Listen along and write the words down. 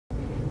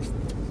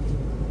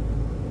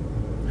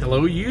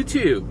Hello,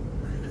 YouTube.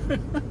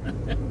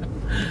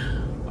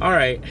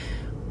 Alright.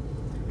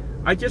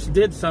 I just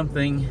did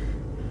something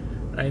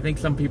I think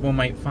some people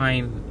might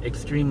find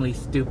extremely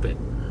stupid.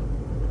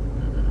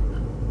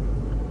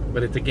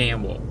 But it's a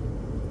gamble.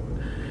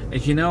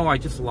 As you know, I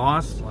just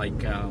lost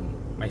like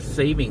my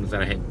savings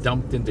that I had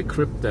dumped into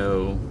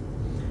crypto.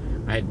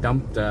 I had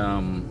dumped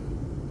about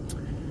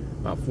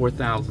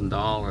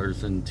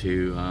 $4,000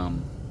 into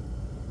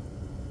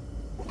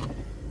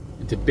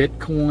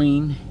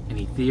Bitcoin and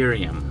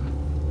Ethereum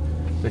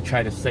to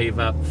try to save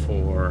up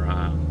for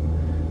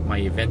my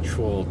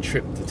eventual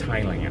trip to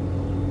Thailand.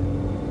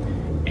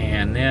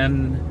 And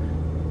then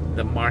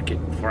the market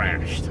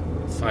crashed.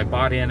 So I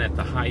bought in at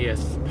the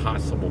highest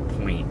possible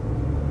point,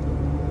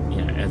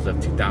 as of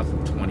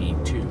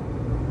 2022.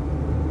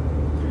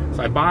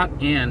 So I bought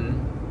in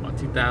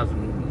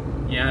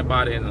I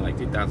bought in like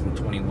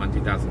 2021,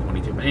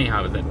 2022, but anyhow,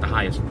 it was at the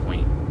highest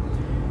point.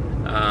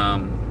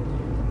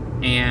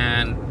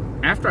 And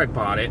after I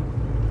bought it,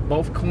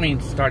 both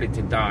coins started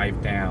to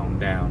dive down,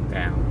 down,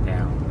 down,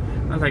 down.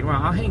 I was like,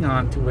 well, I'll hang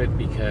on to it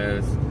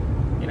because,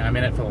 I'm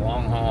in it for the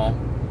long haul.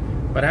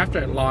 But after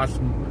it lost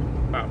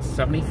about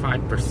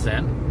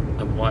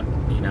 75% of what,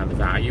 the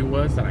value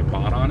was that I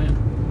bought on it,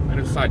 I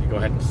decided to go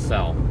ahead and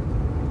sell.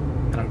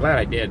 And I'm glad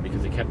I did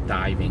because it kept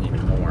diving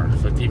even more.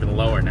 So it's even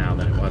lower now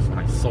than it was when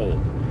I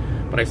sold.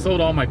 But I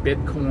sold all my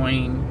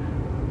Bitcoin,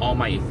 all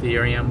my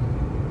Ethereum,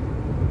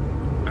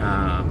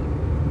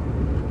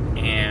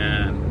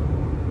 and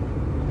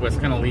was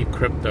going to leave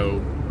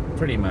crypto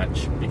pretty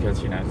much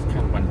because, it's kind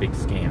of one big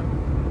scam.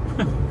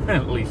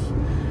 At least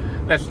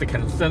that's the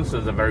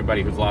consensus of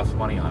everybody who's lost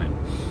money on it.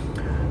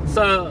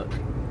 So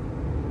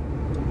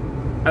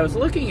I was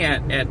looking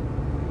at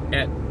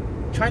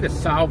trying to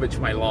salvage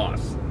my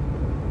loss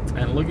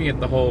and looking at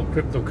the whole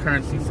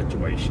cryptocurrency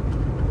situation.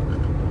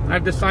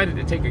 I've decided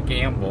to take a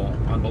gamble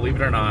on, believe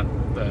it or not,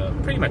 the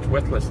pretty much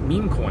worthless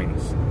meme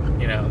coins.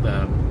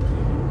 The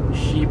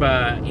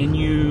Shiba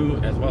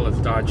Inu as well as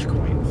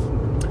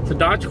Dogecoins. So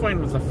Dogecoin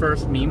was the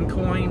first meme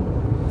coin,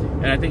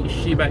 and I think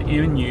Shiba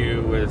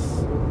Inu was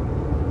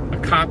a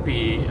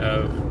copy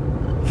of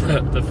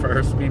the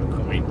first meme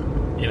coin.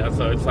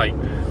 So it's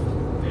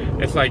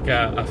like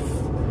a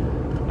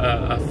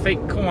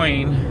fake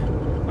coin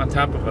on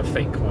top of a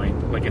fake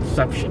coin, like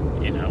Inception,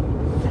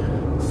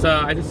 So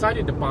I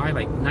decided to buy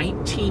like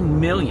 19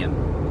 million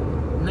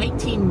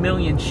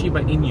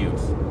Shiba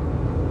Inus.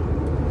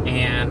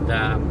 And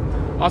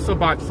also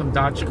bought some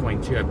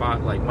Dogecoin too. I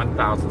bought like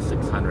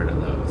 1,600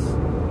 of those.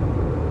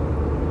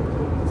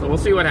 So we'll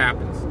see what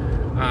happens.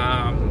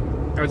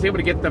 I was able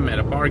to get them at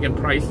a bargain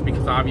price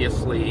because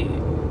obviously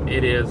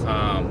it is,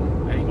 I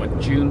think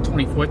June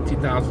 24th,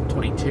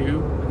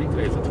 2022. I think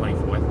today's the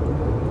 24th.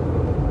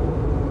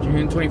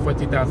 June 24th,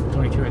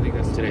 2022, I think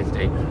that's today's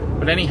date.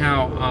 But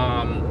anyhow,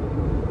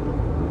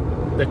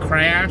 the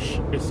crash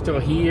is still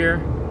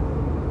here.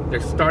 They're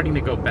starting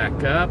to go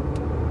back up.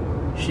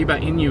 Shiba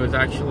Inu is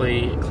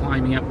actually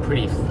climbing up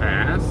pretty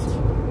fast.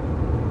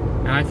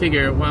 And I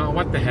figure, well,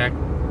 what the heck,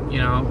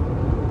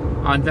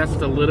 I'll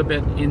invest a little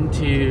bit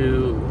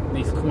into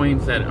these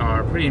coins that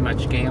are pretty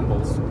much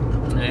gambles.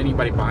 And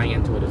anybody buying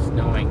into it is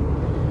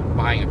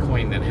buying a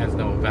coin that has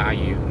no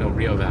value, no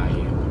real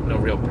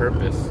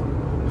purpose.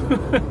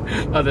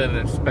 Other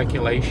than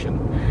speculation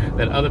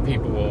that other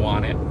people will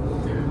want it.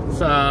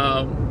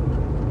 So,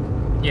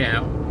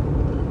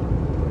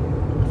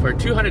 for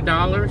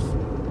 $200,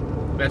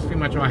 that's pretty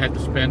much all I had to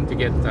spend to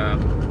get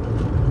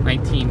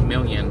 19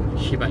 million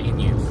Shiba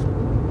Inus.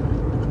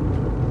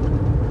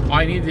 All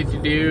I needed to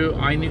do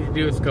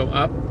is go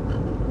up,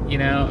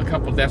 a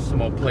couple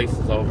decimal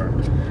places over.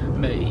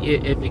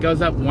 If it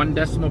goes up one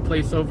decimal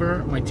place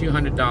over, my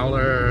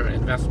 $200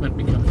 investment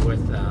becomes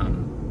worth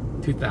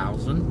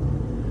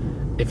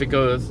 $2,000. If it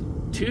goes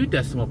 2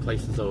 decimal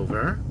places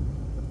over,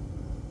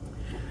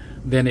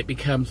 then it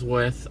becomes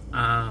worth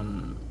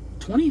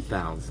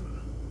 $20,000.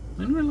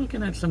 And we're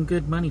looking at some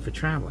good money for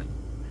traveling.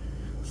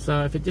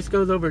 So if it just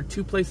goes over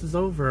 2 places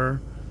over,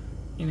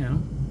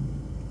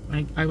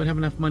 I would have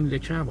enough money to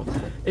travel.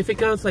 If it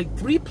goes like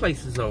 3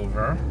 places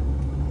over,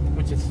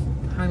 which is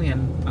highly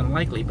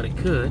unlikely, but it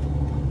could.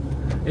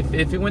 If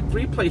it went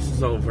 3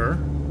 places over,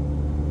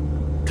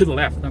 to the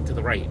left, not to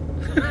the right.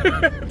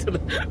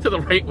 to the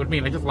right would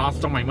mean I just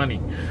lost all my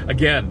money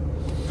again.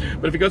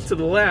 But if it goes to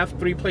the left,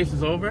 3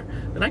 places over,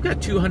 then I got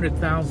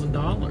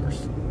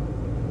 $200,000.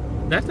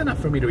 That's enough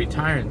for me to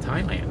retire in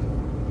Thailand.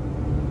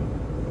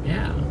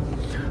 Yeah.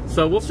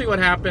 So we'll see what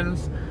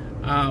happens.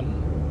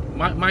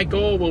 My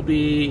goal will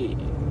be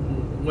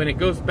when it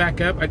goes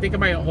back up. I think I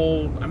might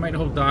hold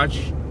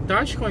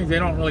Dogecoins. They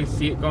don't really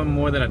see it going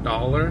more than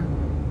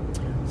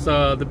 $1.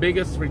 So the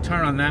biggest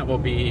return on that will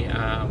be,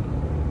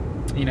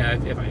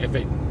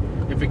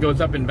 if it goes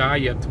up in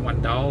value up to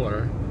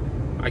 $1,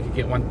 I could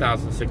get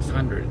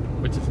 1,600,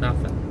 which is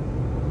nothing.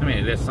 I mean,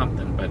 it is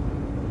something, but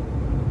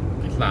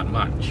it's not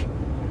much.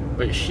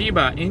 But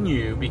Shiba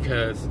Inu,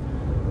 because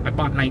I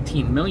bought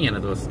 19 million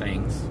of those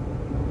things.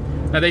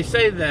 Now they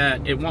say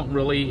that it won't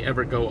really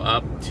ever go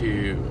up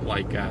to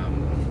like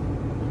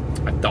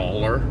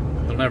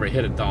 $1. It'll never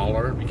hit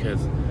 $1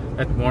 because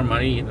that's more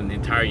money than the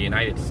entire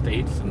United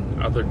States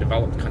and other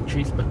developed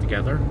countries put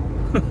together.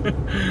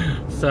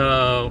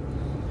 So,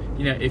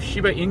 you know, if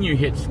Shiba Inu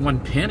hits 1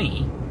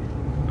 penny,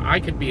 I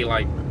could be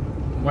like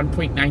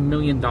 $1.9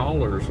 million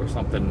or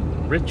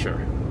something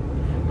richer.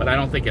 But I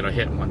don't think it'll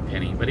hit 1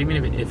 penny. But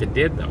even if it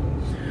did, though.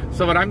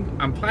 So what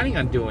I'm planning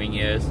on doing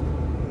is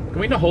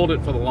going to hold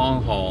it for the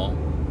long haul.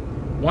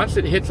 Once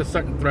it hits a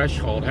certain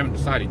threshold, I haven't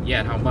decided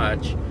yet how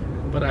much,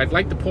 but I'd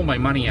like to pull my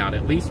money out.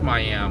 At least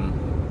my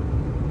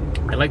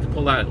I'd like to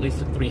pull out at least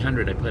the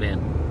 300 I put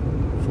in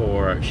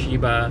for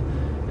Shiba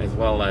as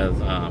well as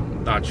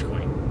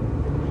Dogecoin.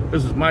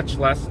 This is much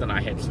less than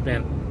I had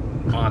spent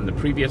on the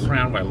previous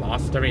round where I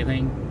lost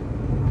everything,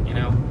 you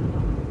know.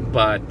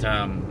 But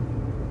I'm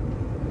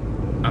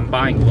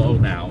buying low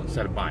now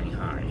instead of buying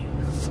high.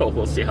 So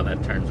we'll see how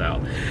that turns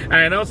out. And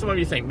I know some of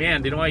you saying,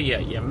 man,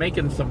 you're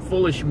making some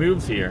foolish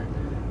moves here.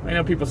 I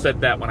know people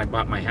said that when I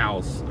bought my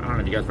house. I don't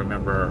know if you guys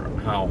remember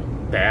how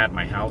bad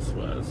my house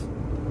was.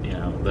 You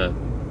know, the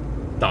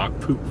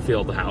dog poop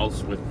filled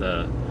house with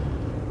the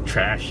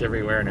trash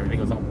everywhere and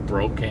everything was all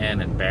broken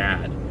and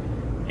bad.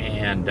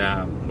 And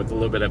with a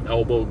little bit of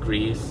elbow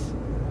grease,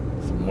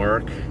 some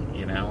work,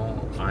 you know,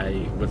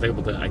 I was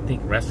able to, I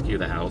think, rescue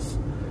the house.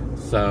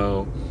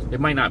 So it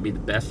might not be the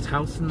best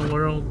house in the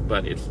world,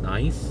 but it's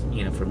nice.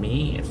 You know, for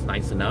me, it's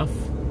nice enough,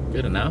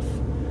 good enough.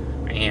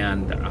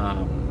 And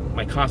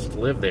my cost to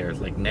live there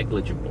is like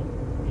negligible.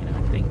 You know,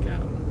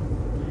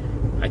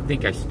 I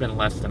think I spent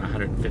less than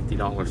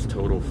 $150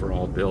 total for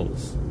all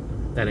bills.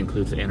 That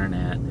includes the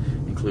internet,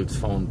 includes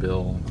phone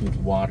bill, includes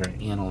water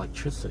and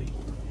electricity.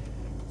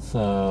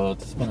 So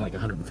to spend like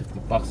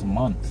 $150 a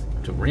month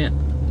to rent,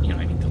 you know,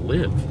 I need to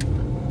live.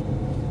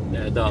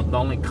 The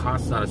only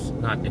cost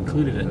not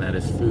included in that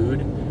is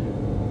food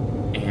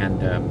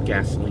and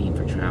gasoline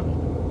for travel.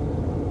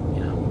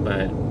 You know,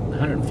 but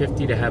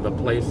 $150 to have a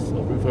place, a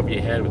roof over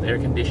your head with air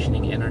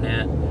conditioning,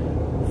 internet,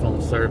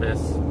 phone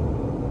service,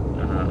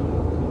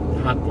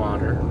 hot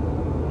water,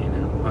 you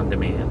know, on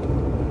demand,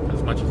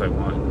 as much as I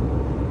want.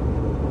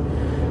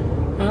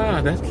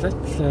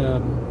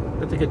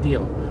 That's a good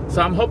deal.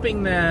 So I'm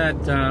hoping that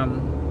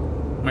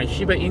my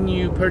Shiba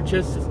Inu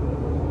purchase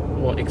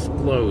will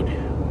explode.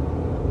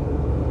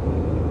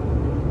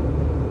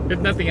 If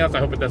nothing else, I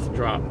hope it doesn't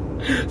drop.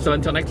 So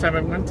until next time,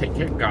 everyone, take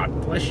care.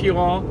 God bless you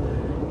all.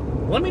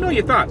 Let me know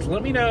your thoughts.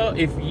 Let me know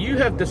if you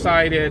have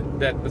decided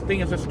that the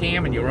thing is a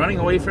scam and you're running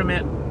away from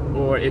it,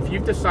 or if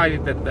you've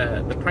decided that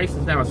the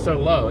prices now are so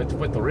low, it's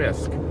worth the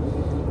risk.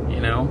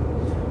 You know,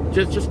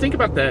 just think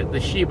about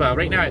the Shiba.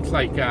 Right now, it's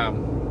like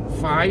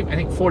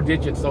 4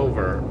 digits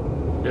over.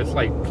 It's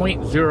like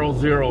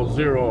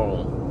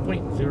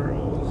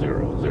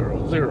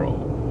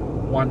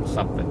 0.000.00001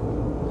 something.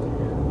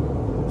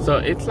 So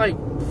it's like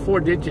 4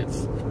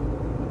 digits,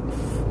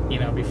 you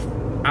know,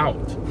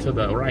 out to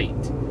the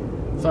right.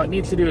 So all it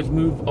needs to do is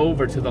move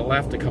over to the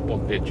left a couple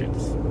of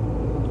digits.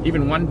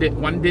 Even one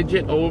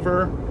digit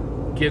over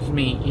gives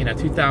me, you know,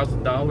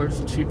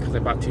 $2,000. Because I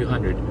bought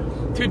 200.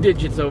 2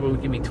 digits over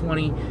would give me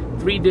 20.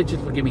 3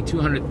 digits would give me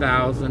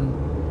 200,000.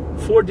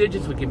 4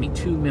 digits would give me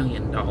 $2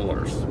 million.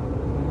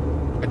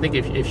 I think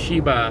if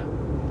Shiba,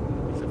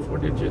 is it 4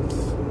 digits?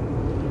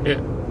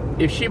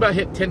 If Shiba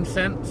hit 10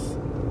 cents.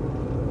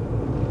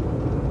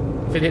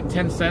 If it hit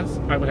 10 cents,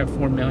 I would have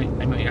 4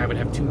 million. I mean, I would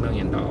have $2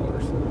 million.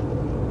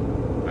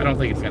 I don't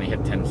think it's going to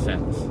hit 10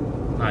 cents.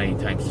 Not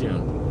anytime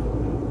soon.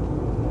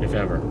 If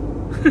ever.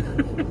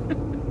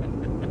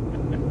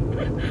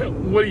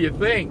 What do you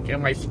think?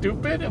 Am I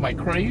stupid? Am I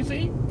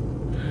crazy?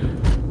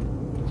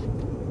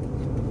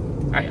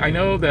 I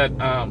know that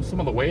some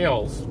of the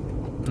whales,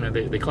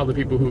 they call the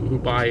people who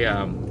buy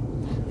a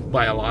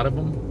lot of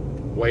them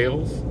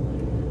whales.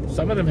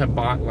 Some of them have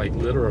bought like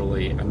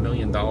literally $1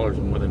 million or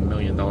more than $1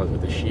 million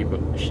with the Shiba.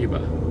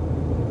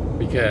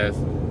 Because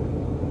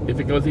if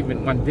it goes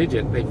even 1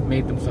 digit, they've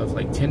made themselves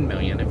like 10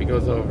 million. If it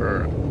goes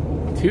over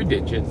 2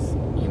 digits,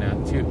 you know,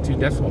 two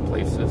decimal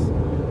places,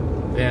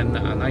 then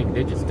 9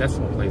 digits,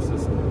 decimal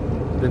places,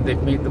 then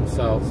they've made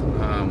themselves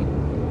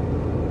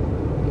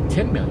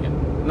 10 million.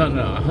 No,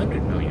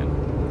 100 million.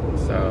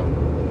 So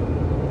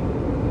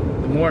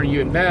the more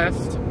you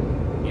invest,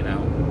 you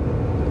know,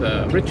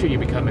 the richer you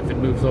become if it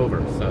moves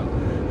over. So,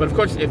 but of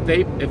course, if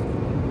they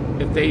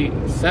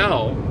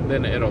sell,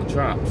 then it'll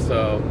drop.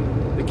 So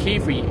the key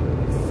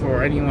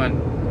for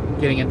anyone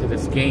getting into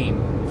this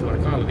game, if you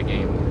want to call it a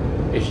game,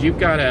 is you've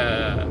got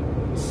to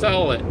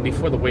sell it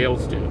before the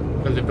whales do.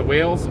 Because if the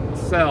whales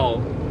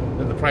sell,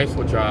 then the price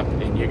will drop,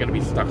 and you're going to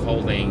be stuck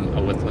holding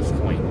a worthless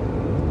coin.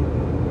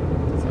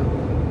 So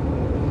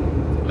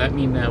let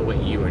me know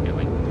what you are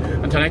doing.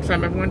 Until next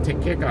time, everyone,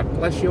 take care. God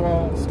bless you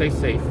all. Stay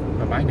safe.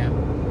 Bye-bye now.